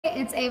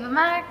it's Ava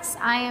Max.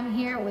 I am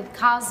here with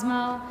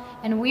Cosmo,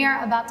 and we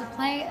are about to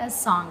play a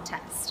song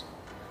test.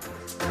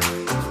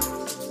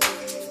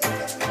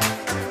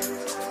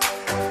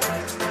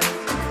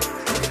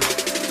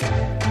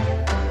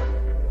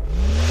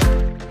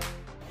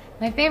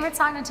 My favorite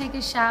song to take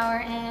a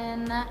shower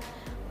in,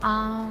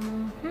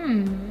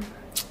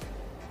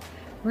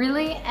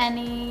 really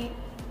any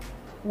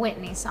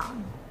Whitney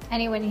song,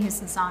 any Whitney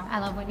Houston song. I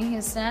love Whitney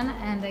Houston,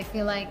 and I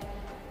feel like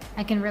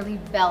I can really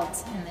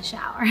belt in the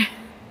shower.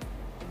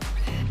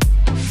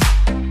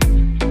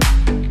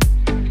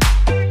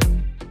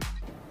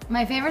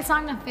 My favorite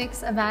song to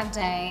fix a bad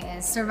day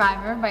is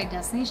Survivor by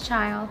Destiny's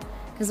Child,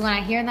 because when I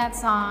hear that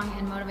song,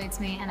 it motivates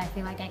me and I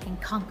feel like I can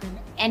conquer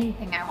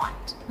anything I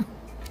want.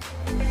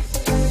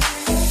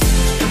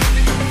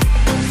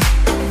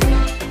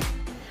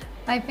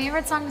 My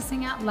favorite song to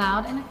sing out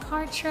loud in a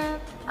car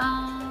trip,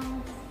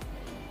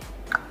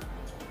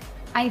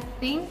 I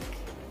think,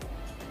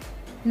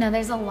 no,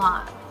 there's a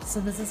lot,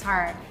 so this is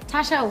hard.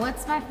 Tasha,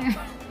 what's my favorite?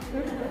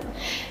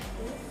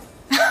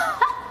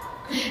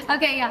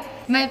 Okay, yeah.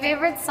 My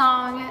favorite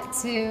song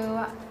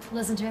to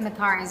listen to in the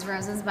car is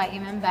Roses by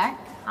Iman Beck.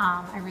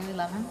 I really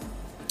love him.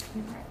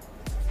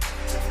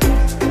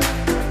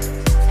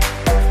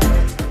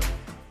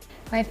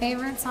 My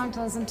favorite song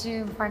to listen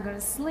to before I go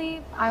to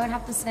sleep, I would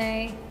have to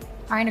say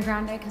Ariana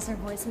Grande, because her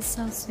voice is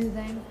so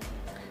soothing.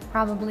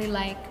 Probably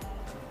like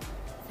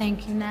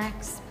Thank You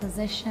Next,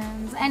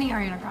 Positions, any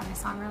Ariana Grande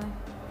song really.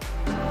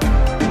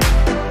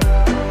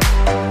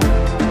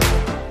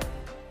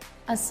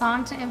 A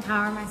song to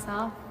empower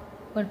myself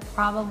would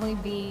probably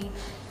be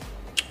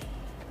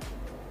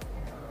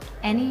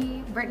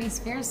any Britney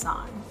Spears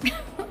song.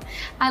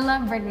 I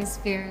love Britney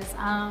Spears.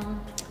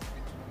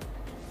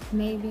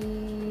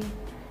 Maybe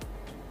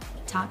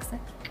Toxic.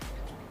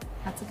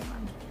 That's a good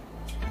one.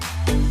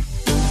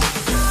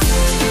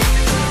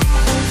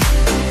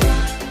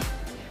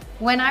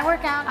 When I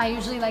work out, I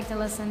usually like to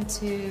listen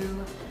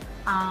to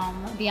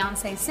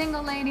Beyonce's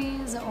Single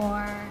Ladies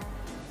or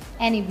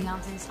any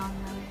Beyonce song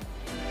really.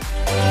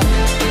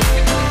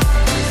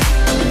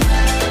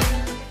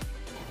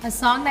 A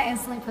song that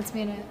instantly puts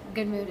me in a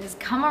good mood is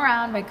Come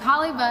Around by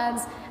Collie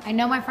Buddz. I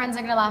know my friends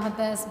are gonna laugh at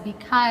this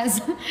because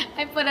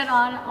I put it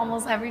on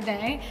almost every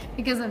day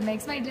because it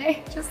makes my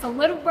day just a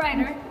little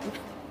brighter.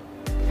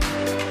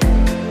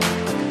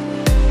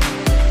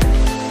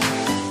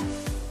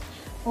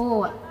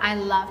 Oh, I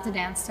love to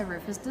dance to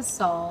Rufus Du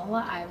Sol.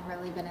 I've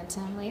really been into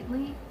him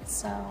lately,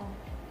 so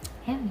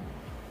him.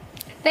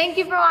 Thank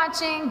you for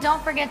watching.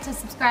 Don't forget to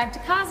subscribe to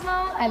Cosmo.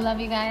 I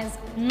love you guys.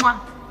 Mwah.